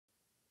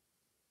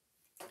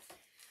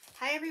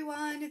Hi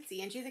everyone, it's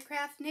Angie the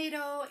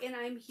Craftnado, and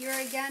I'm here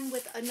again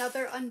with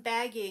another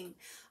unbagging.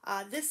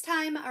 This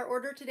time our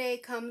order today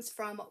comes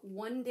from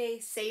One Day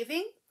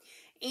Saving,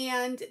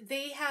 and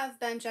they have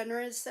been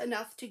generous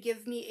enough to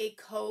give me a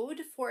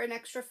code for an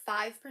extra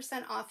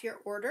 5% off your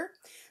order.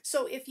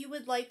 So if you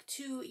would like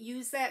to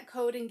use that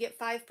code and get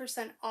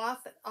 5%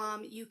 off,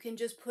 you can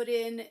just put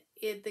in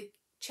the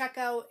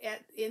checkout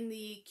in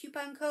the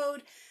coupon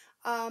code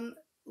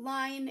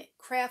line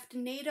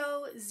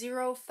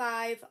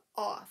Craftnado05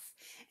 off,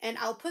 and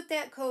I'll put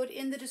that code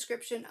in the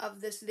description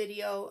of this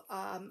video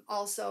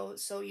also,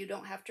 so you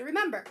don't have to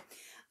remember,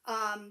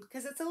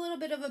 because it's a little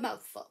bit of a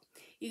mouthful.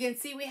 You can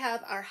see we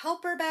have our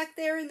helper back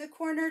there in the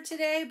corner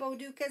today. Bo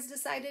Duke has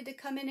decided to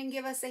come in and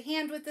give us a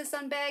hand with this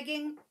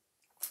unbagging,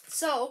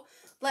 so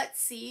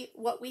let's see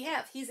what we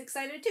have. He's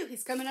excited too.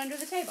 He's coming under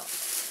the table.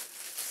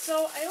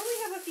 So I only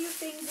have a few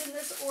things in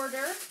this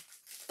order,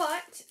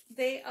 but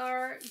they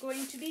are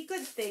going to be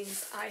good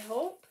things, I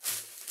hope.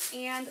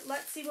 And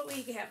let's see what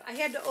we have. I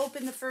had to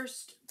open a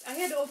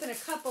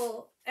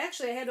couple,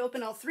 actually I had to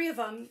open all three of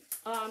them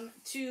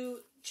to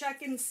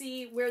check and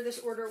see where this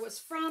order was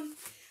from.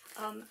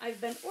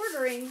 I've been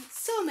ordering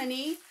so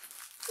many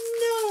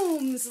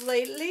gnomes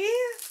lately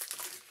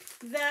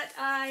that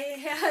I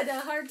had a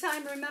hard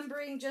time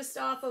remembering just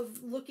off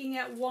of looking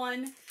at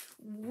one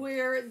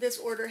where this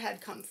order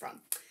had come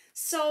from.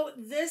 So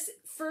this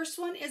first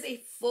one is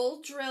a full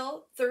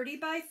drill 30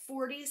 by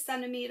 40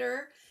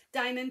 centimeter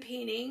diamond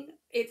painting.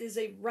 It is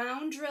a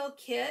round drill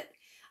kit.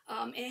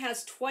 It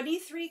has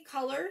 23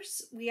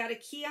 colors. We got a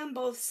key on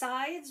both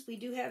sides. We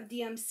do have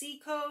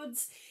DMC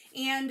codes,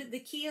 and the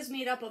key is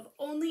made up of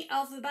only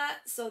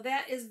alphabet, so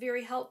that is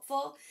very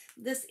helpful.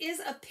 This is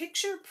a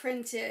picture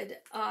printed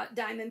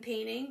diamond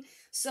painting,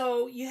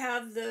 so you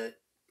have the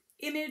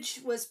image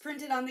was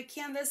printed on the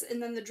canvas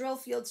and then the drill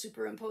field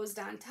superimposed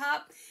on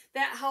top.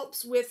 That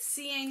helps with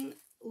seeing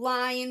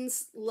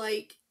lines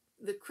like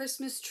the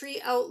Christmas tree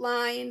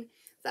outline,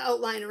 the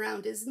outline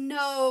around his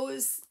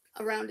nose,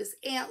 around his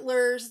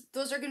antlers.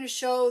 Those are going to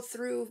show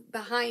through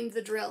behind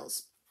the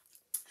drills.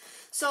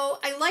 So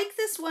I like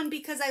this one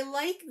because I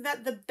like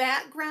that the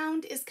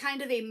background is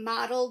kind of a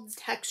mottled,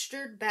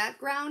 textured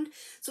background.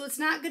 So it's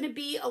not going to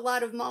be a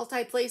lot of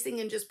multi-placing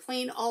and just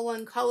plain all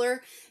one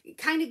color. It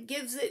kind of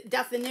gives it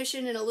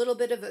definition and a little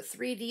bit of a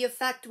 3D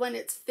effect when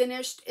it's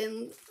finished,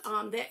 and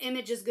that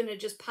image is going to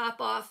just pop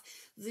off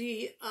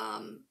the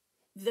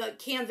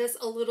canvas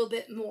a little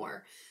bit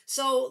more.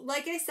 So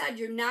like I said,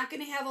 you're not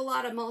going to have a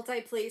lot of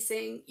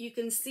multi-placing. You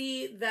can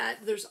see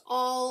that there's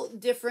all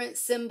different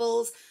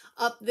symbols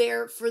up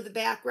there for the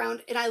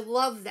background, and I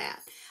love that.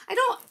 I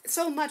don't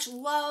so much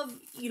love,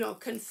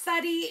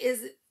 confetti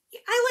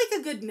I like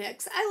a good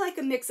mix. I like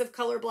a mix of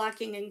color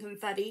blocking and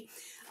confetti,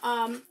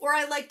 or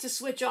I like to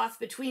switch off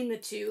between the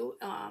two,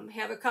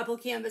 have a couple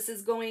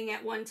canvases going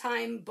at one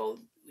time, both,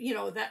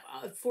 that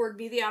afford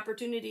me the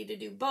opportunity to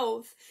do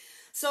both.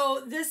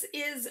 So this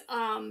is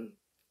going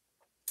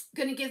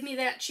to give me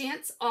that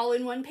chance all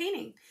in one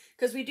painting,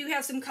 because we do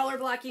have some color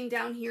blocking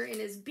down here in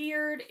his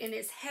beard, in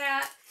his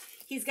hat.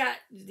 He's got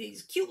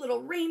these cute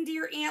little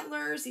reindeer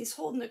antlers. He's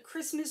holding a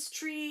Christmas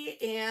tree,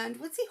 and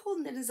what's he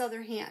holding in his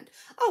other hand?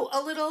 Oh,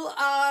 a little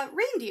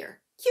reindeer.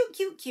 Cute,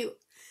 cute, cute.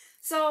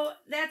 So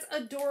that's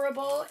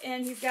adorable,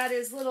 and he's got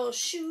his little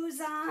shoes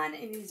on,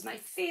 and he's my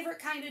favorite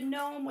kind of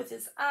gnome with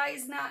his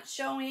eyes not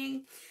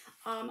showing.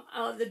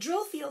 The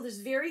drill field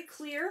is very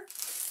clear,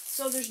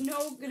 so there's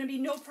going to be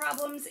no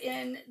problems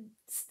in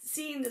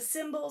seeing the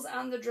symbols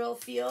on the drill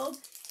field,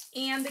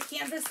 and the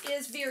canvas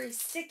is very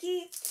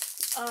sticky,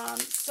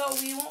 so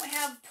we won't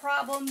have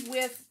problem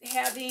with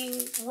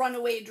having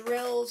runaway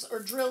drills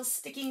or drills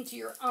sticking to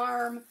your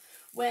arm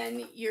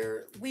when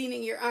you're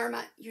leaning your arm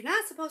on. You're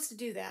not supposed to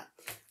do that,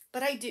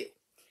 but I do.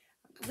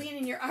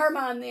 Leaning your arm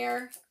on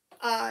there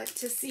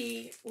to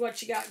see what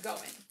you got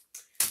going.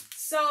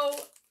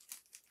 So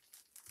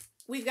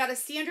we've got a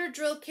standard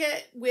drill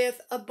kit with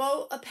a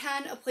boat, a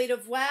pen, a plate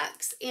of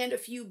wax, and a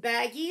few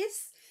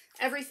baggies.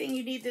 Everything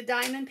you need to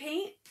diamond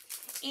paint.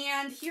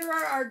 And here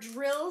are our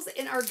drills.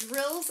 And our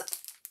drills,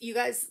 you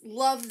guys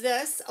love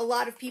this. A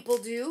lot of people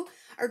do.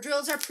 Our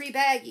drills are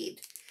pre-baggied.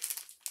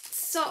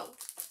 So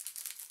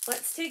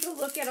let's take a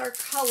look at our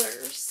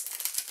colors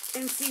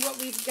and see what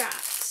we've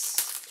got.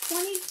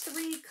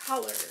 23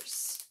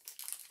 colors.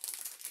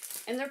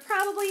 And they're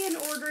probably in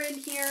order in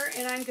here,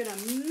 and I'm going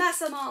to mess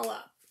them all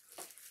up.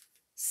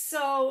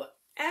 So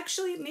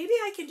actually, maybe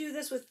I can do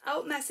this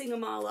without messing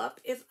them all up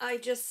if I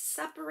just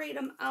separate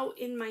them out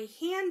in my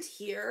hand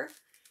here,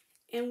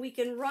 and we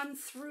can run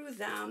through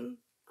them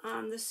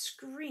on the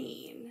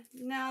screen.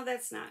 No,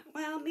 that's not,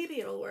 well, maybe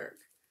it'll work.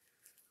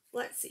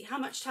 Let's see, how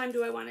much time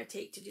do I want to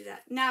take to do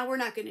that? No, we're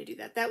not going to do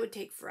that. That would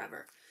take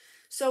forever.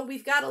 So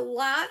we've got a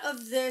lot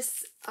of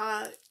this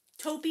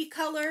taupey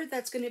color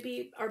that's going to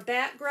be our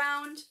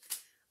background.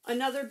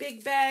 Another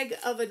big bag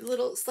of a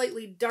little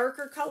slightly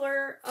darker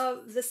color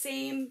of the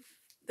same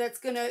that's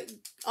going to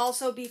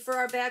also be for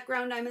our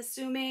background, I'm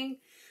assuming.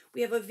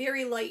 We have a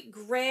very light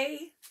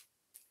gray,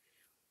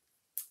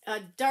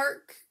 a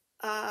dark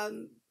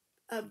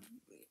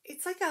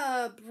it's like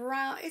a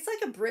brown, it's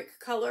like a brick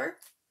color.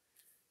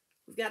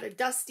 We've got a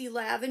dusty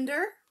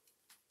lavender.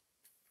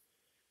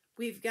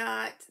 We've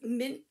got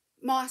mint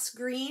moss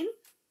green.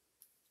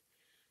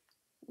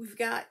 We've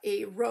got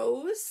a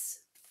rose,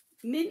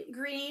 mint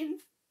green.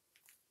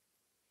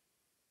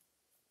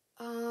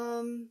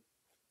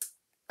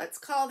 Let's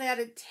call that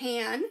a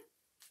tan.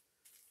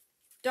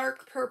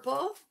 Dark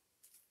purple.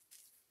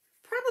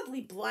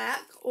 Probably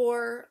black,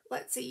 or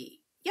let's see.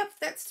 Yep,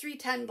 that's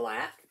 310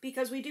 black,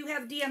 because we do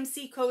have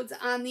DMC codes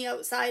on the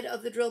outside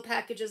of the drill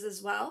packages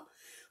as well.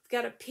 We've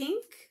got a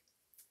pink,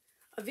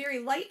 a very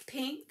light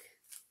pink,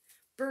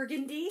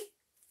 burgundy,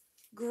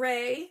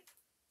 gray,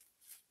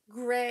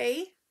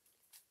 gray,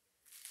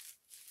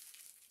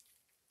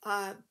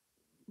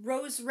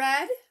 rose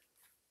red,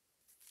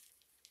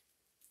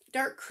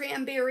 dark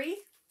cranberry,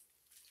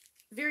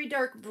 very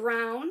dark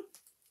brown,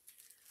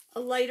 a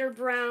lighter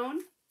brown,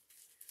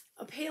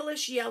 a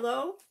palish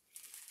yellow,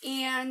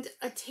 and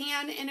a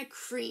tan and a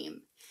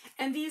cream.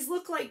 And these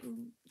look like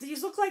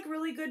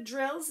really good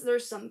drills.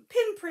 There's some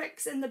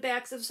pinpricks in the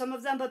backs of some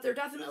of them, but they're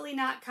definitely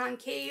not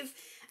concave.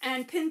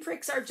 And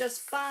pinpricks are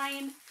just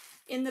fine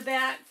in the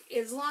back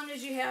as long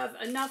as you have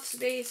enough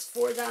space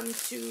for them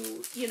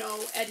to, you know,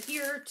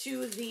 adhere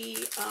to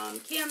the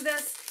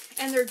canvas.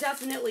 And there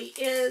definitely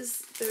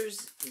is.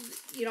 There's,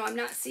 you know, I'm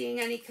not seeing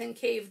any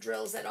concave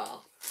drills at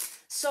all.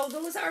 So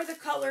those are the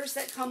colors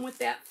that come with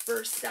that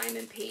first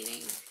diamond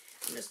painting.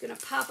 I'm just going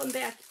to pop them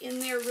back in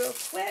there real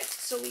quick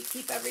so we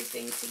keep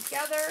everything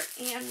together,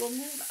 and we'll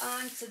move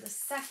on to the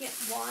second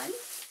one.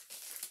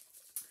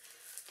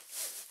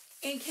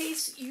 In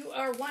case you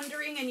are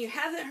wondering and you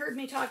haven't heard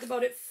me talk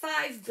about it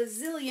 5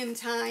 bazillion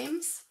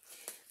times,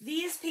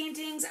 these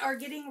paintings are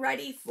getting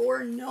ready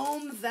for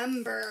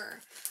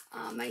Gnome-vember.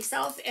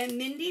 Myself and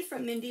Mindy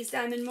from Mindy's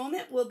Diamond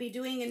Moment will be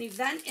doing an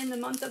event in the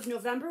month of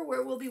November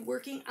where we'll be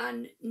working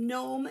on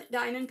gnome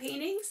diamond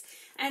paintings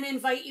and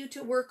invite you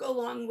to work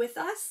along with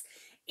us.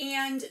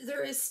 And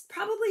there is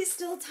probably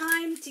still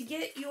time to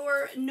get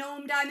your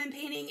gnome diamond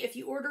painting if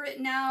you order it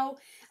now.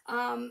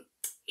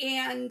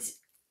 And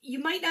you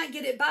might not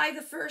get it by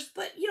the 1st,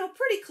 but you know,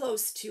 pretty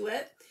close to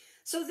it.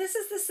 So this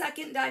is the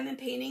second diamond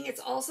painting. It's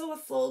also a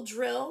full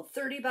drill,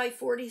 30 by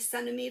 40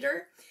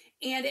 centimeter.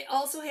 And it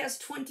also has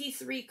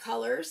 23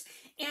 colors.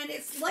 And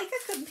it's like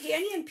a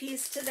companion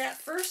piece to that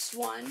first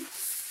one,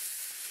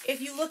 if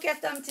you look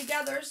at them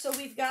together. So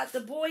we've got the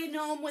boy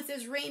gnome with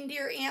his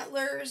reindeer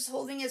antlers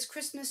holding his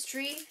Christmas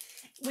tree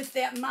with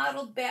that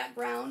mottled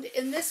background.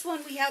 In this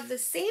one, we have the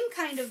same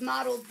kind of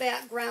mottled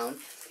background,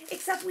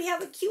 except we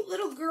have a cute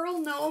little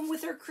girl gnome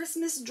with her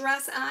Christmas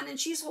dress on, and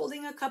she's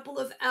holding a couple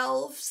of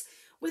elves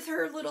with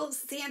her little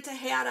Santa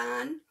hat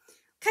on,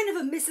 kind of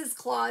a Mrs.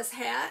 Claus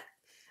hat.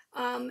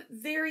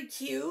 Very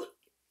cute,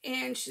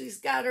 and she's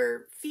got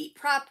her feet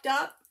propped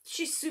up.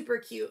 She's super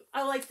cute.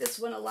 I like this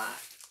one a lot.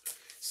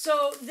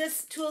 So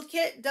this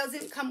toolkit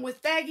doesn't come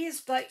with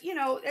baggies, but you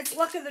know, it's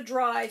luck of the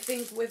draw, I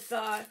think, with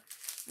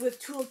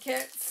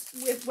toolkits,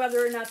 with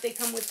whether or not they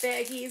come with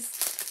baggies.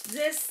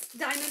 This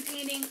diamond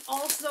painting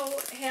also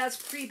has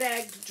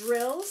pre-bagged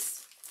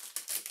drills,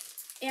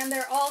 and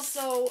they're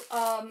also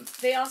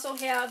they also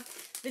have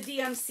the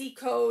DMC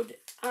code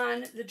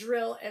on the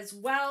drill as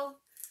well.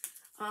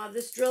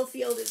 This drill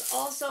field is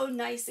also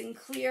nice and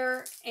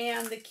clear,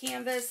 and the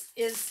canvas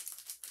is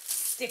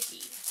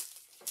sticky.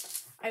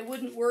 I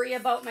wouldn't worry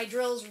about my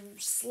drills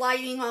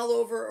sliding all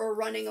over or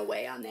running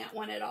away on that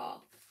one at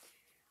all.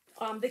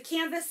 The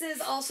canvases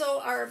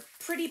also are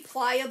pretty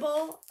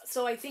pliable,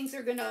 so I think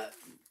they're gonna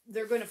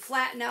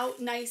flatten out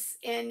nice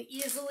and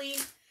easily.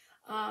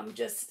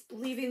 Just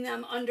leaving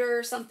them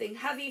under something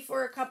heavy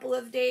for a couple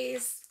of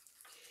days.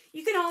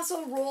 You can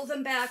also roll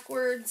them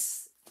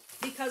backwards.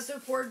 Because they're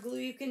poured glue,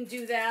 you can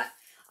do that.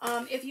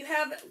 If you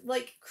have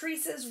like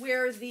creases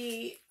where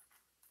the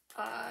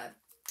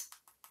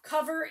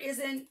cover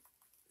isn't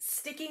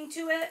sticking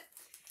to it,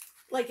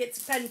 like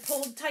it's been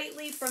pulled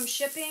tightly from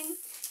shipping,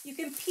 you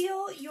can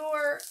peel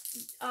your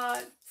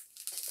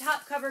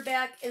top cover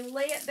back and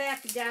lay it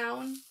back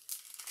down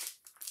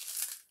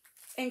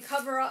and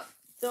cover up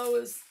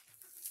those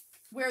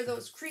where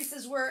those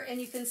creases were. And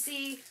you can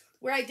see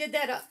where I did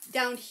that up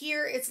down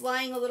here, it's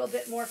lying a little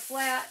bit more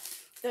flat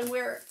than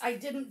where I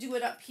didn't do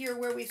it up here,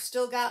 where we've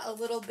still got a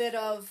little bit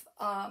of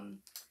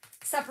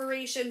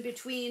separation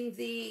between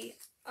the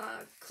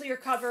clear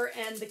cover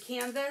and the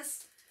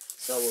canvas.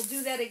 So we'll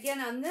do that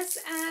again on this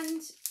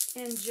end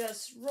and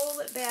just roll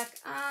it back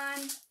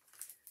on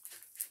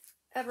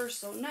ever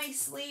so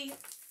nicely.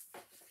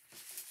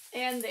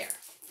 And there.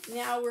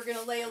 Now we're going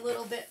to lay a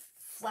little bit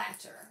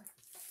flatter.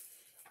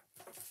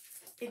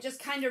 It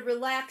just kind of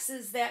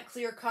relaxes that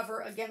clear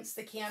cover against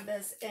the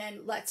canvas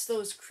and lets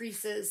those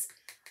creases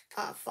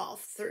fall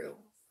through.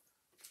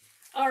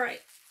 All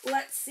right,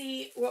 let's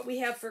see what we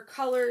have for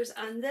colors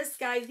on this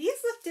guy.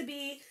 These look to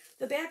be,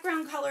 the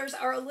background colors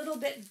are a little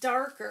bit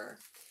darker.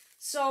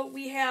 So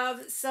we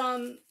have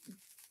some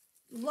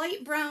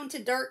light brown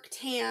to dark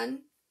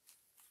tan,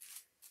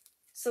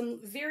 some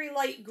very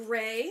light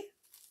gray,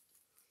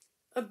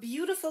 a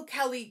beautiful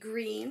Kelly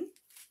green,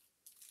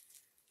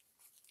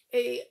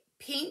 a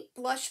pink,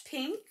 blush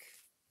pink,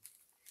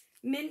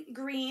 mint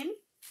green,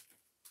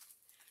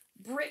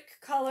 brick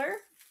color,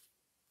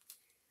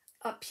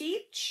 a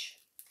peach,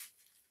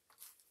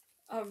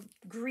 a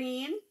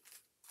green,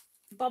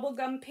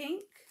 bubblegum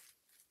pink,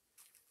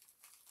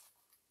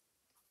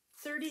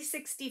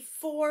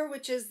 3064,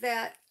 which is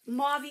that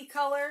mauve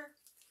color,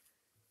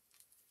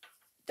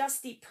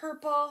 dusty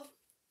purple,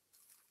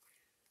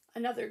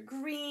 another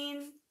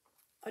green,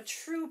 a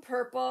true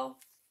purple,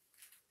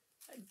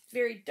 a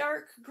very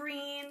dark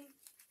green,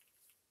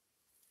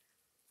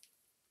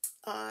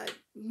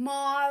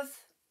 mauve,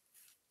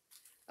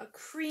 a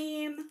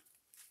cream,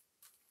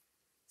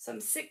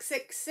 some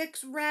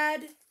 666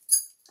 red.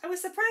 I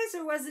was surprised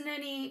there wasn't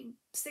any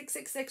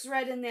 666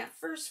 red in that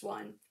first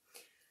one.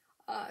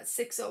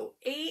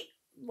 608,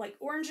 like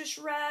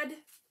orangish red,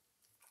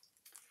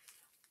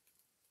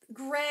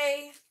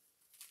 gray,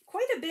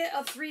 quite a bit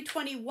of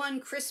 321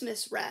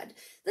 Christmas red.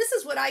 This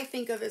is what I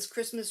think of as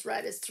Christmas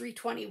red, is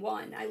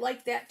 321. I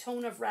like that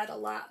tone of red a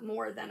lot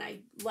more than I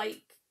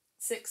like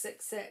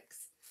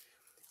 666.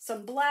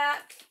 Some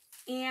black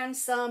and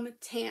some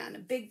tan, a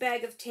big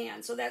bag of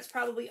tan. So that's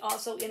probably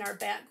also in our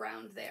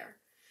background there.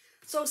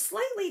 So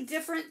slightly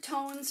different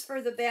tones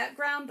for the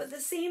background, but the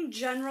same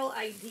general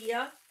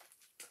idea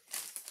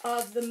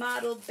of the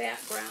modeled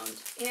background.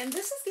 And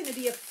this is going to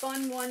be a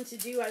fun one to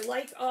do. I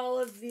like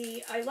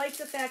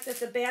the fact that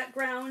the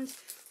background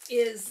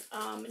is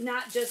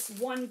not just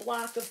one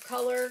block of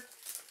color,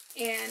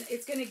 and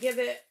it's going to give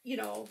it,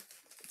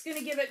 it's going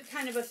to give it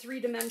kind of a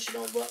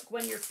three-dimensional look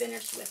when you're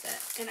finished with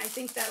it. And I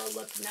think that'll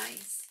look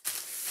nice.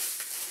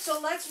 So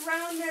let's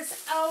round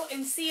this out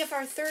and see if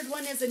our third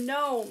one is a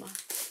gnome.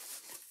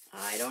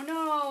 I don't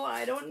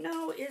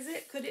know. Is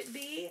it? Could it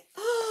be?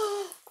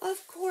 Oh,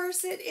 of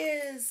course it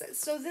is.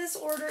 So this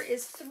order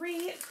is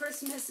 3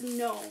 Christmas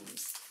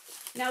gnomes.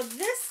 Now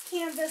this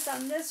canvas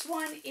on this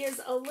one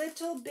is a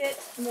little bit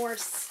more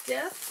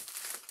stiff.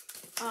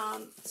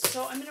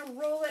 So I'm going to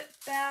roll it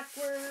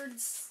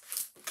backwards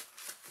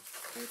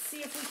and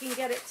see if we can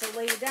get it to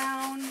lay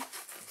down,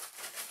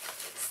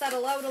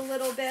 settle out a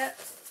little bit.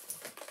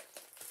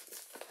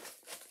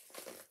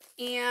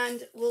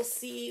 And we'll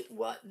see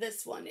what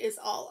this one is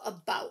all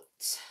about.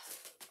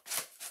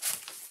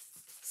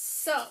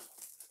 So,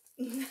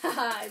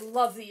 I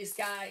love these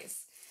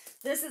guys.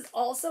 This is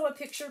also a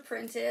picture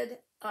printed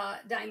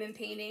diamond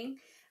painting.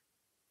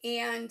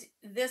 And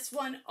this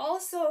one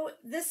also,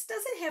 this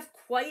doesn't have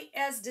quite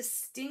as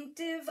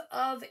distinctive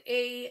of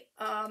a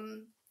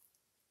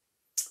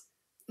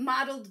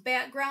modeled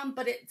background,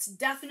 but it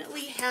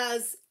definitely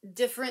has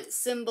different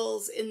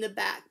symbols in the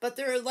back, but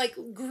there are like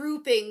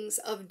groupings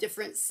of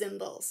different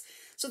symbols.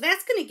 So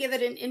that's going to give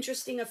it an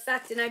interesting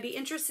effect, and I'd be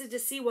interested to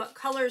see what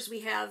colors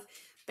we have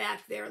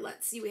back there.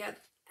 Let's see, we have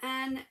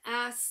NSH.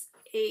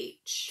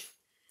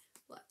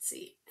 Let's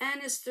see,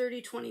 N is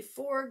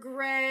 3024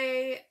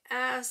 gray,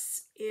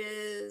 S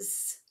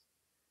is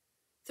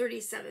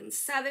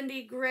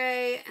 3770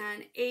 gray,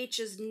 and H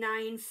is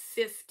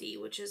 950,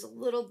 which is a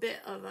little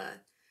bit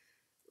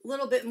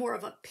more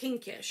of a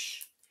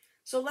pinkish.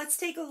 So let's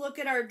take a look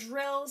at our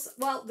drills.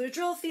 Well, the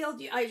drill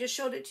field, I just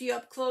showed it to you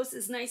up close,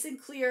 is nice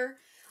and clear.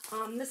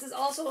 This is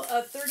also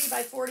a 30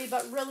 by 40,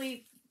 but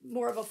really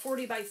more of a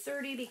 40 by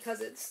 30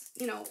 because it's,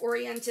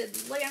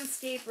 oriented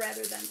landscape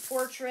rather than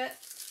portrait.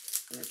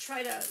 I'm going to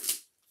try to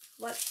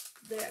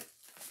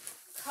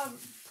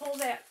pull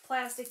that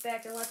plastic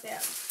back and let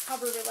that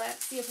cover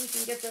relax, see if we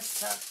can get this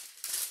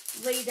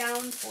to lay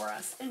down for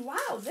us. And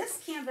wow, this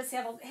canvas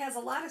has a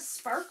lot of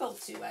sparkle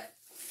to it.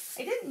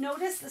 I didn't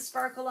notice the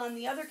sparkle on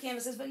the other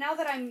canvases, but now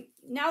that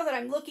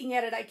I'm looking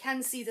at it, I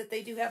can see that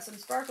they do have some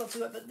sparkle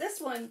to it, but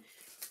this one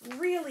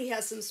really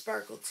has some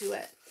sparkle to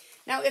it.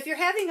 Now, if you're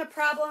having a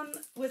problem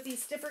with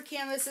these stiffer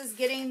canvases,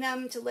 getting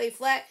them to lay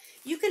flat,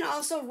 you can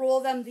also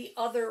roll them the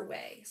other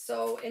way.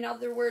 So, in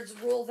other words,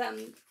 roll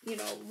them,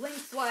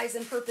 lengthwise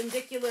and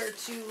perpendicular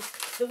to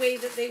the way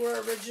that they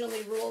were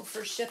originally rolled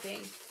for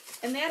shipping.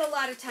 And that a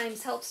lot of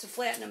times helps to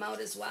flatten them out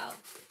as well.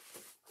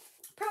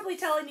 Probably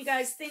telling you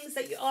guys things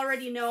that you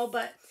already know,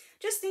 but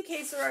just in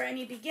case there are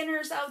any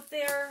beginners out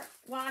there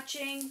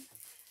watching,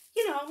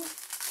 and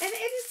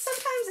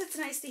sometimes it's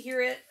nice to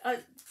hear it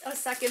a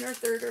second or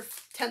third or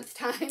 10th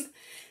time.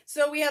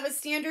 So we have a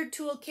standard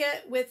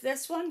toolkit with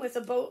this one, with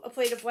a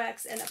plate of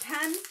wax and a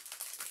pen.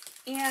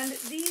 And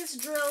these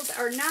drills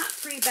are not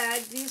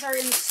pre-bagged. These are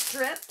in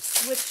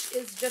strips, which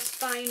is just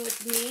fine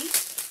with me.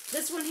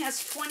 This one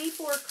has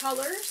 24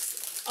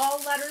 colors,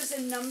 all letters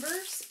and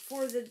numbers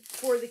for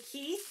the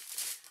key.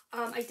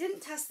 I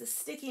didn't test the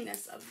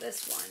stickiness of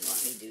this one.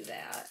 Let me do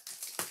that.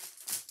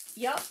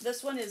 Yep,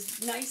 this one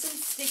is nice and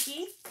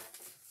sticky.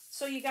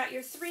 So you got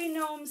your 3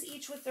 gnomes,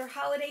 each with their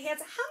holiday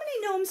hats. How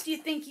many gnomes do you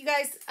think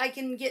I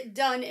can get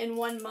done in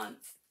 1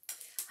 month?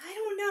 I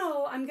don't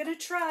know. I'm going to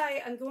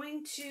try. I'm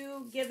going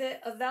to give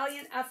it a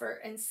valiant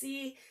effort and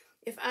see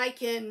if I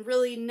can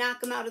really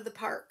knock them out of the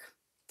park.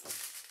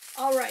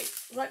 All right,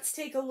 let's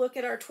take a look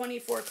at our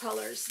 24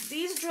 colors.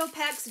 These drill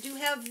packs do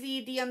have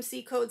the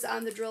DMC codes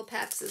on the drill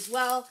packs as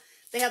well,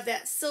 They have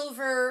that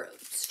silver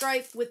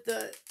stripe with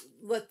the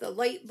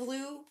light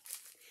blue.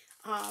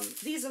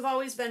 These have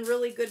always been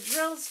really good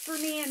drills for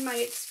me in my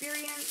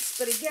experience,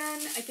 but again,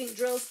 I think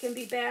drills can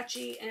be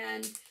batchy,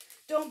 and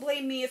don't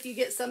blame me if you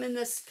get some in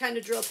this kind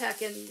of drill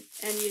pack and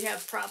you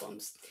have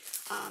problems.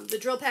 The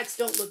drill packs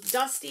don't look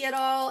dusty at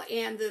all,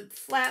 and the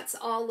flats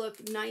all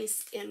look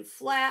nice and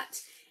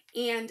flat,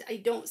 and I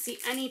don't see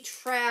any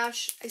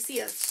trash. I see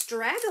a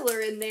straggler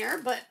in there,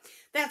 but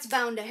that's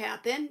bound to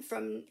happen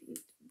from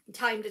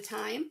time to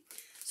time.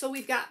 So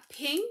we've got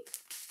pink,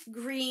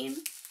 green,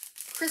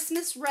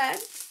 Christmas red,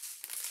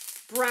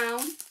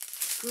 brown,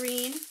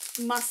 green,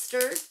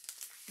 mustard,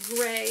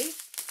 gray,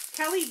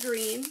 Kelly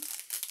green.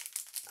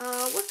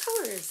 What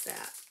color is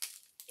that?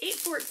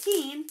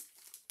 814.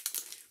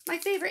 My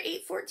favorite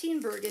 814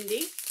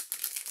 burgundy.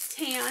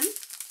 Tan,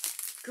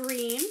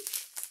 green,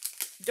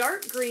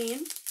 dark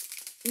green,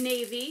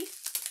 navy,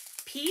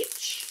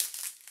 peach,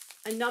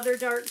 another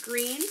dark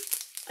green,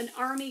 an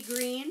army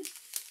green,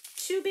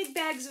 2 big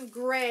bags of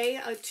gray,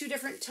 2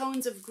 different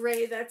tones of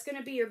gray. That's going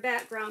to be your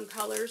background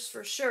colors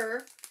for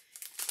sure.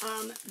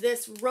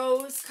 This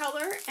rose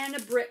color and a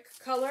brick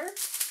color.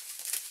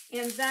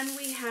 And then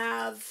we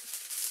have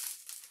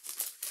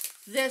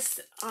this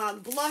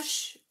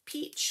blush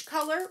peach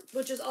color,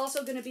 which is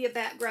also going to be a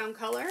background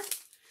color.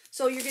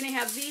 So you're going to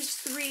have these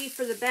 3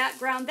 for the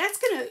background. That's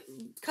going to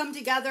come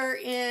together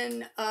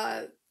in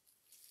a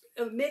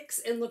mix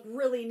and look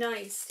really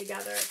nice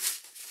together.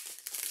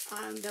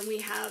 Then we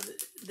have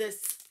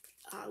this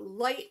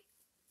light,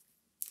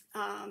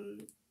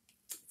 kind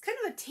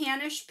of a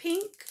tannish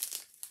pink,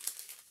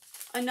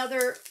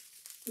 another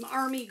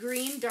army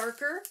green,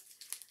 darker,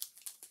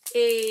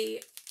 a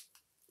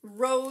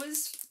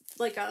rose,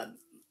 like a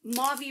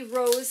mauvey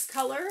rose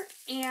color,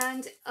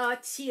 and a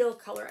teal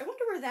color. I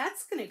wonder where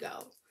that's going to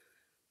go.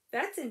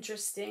 That's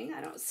interesting.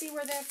 I don't see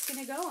where that's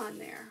going to go on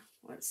there.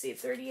 Let's see,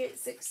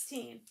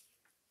 3816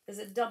 is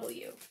a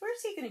W.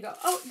 Where's he going to go?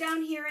 Oh,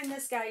 down here in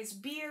this guy's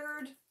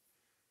beard.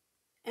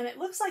 And it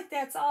looks like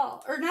that's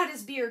all. Or not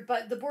his beard,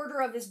 but the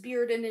border of his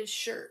beard and his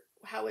shirt.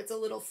 How it's a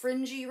little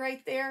fringy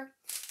right there.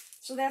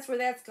 So that's where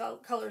that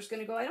color's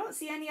going to go. I don't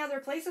see any other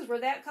places where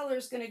that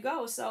color's going to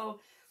go. So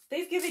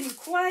they've given you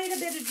quite a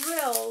bit of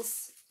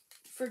drills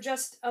for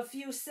just a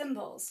few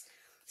symbols.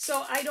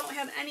 So I don't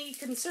have any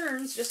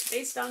concerns, just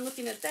based on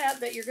looking at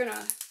that you're going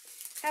to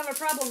have a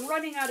problem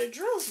running out of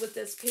drills with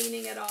this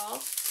painting at all.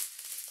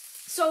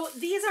 So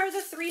these are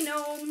the 3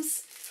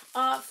 gnomes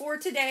for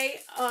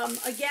today.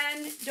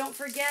 Again, don't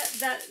forget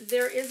that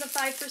there is a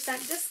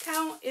 5%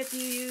 discount if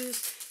you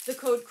use the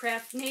code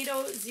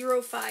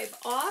CraftNado05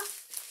 off.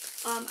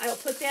 I'll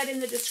put that in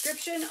the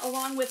description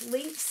along with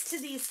links to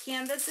these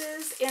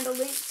canvases and a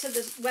link to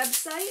the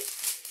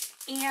website.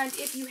 And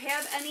if you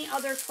have any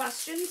other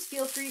questions,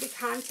 feel free to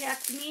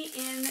contact me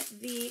in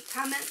the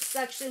comments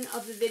section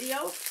of the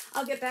video.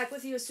 I'll get back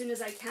with you as soon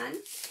as I can.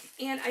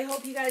 And I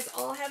hope you guys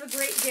all have a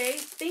great day.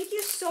 Thank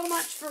you so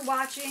much for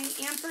watching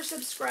and for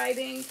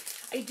subscribing.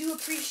 I do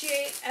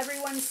appreciate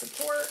everyone's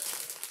support.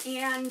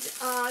 And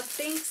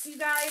thanks, you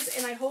guys.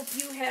 And I hope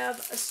you have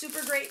a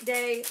super great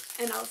day.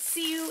 And I'll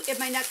see you in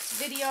my next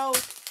video.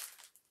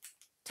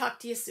 Talk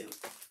to you soon.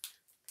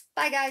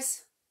 Bye,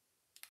 guys.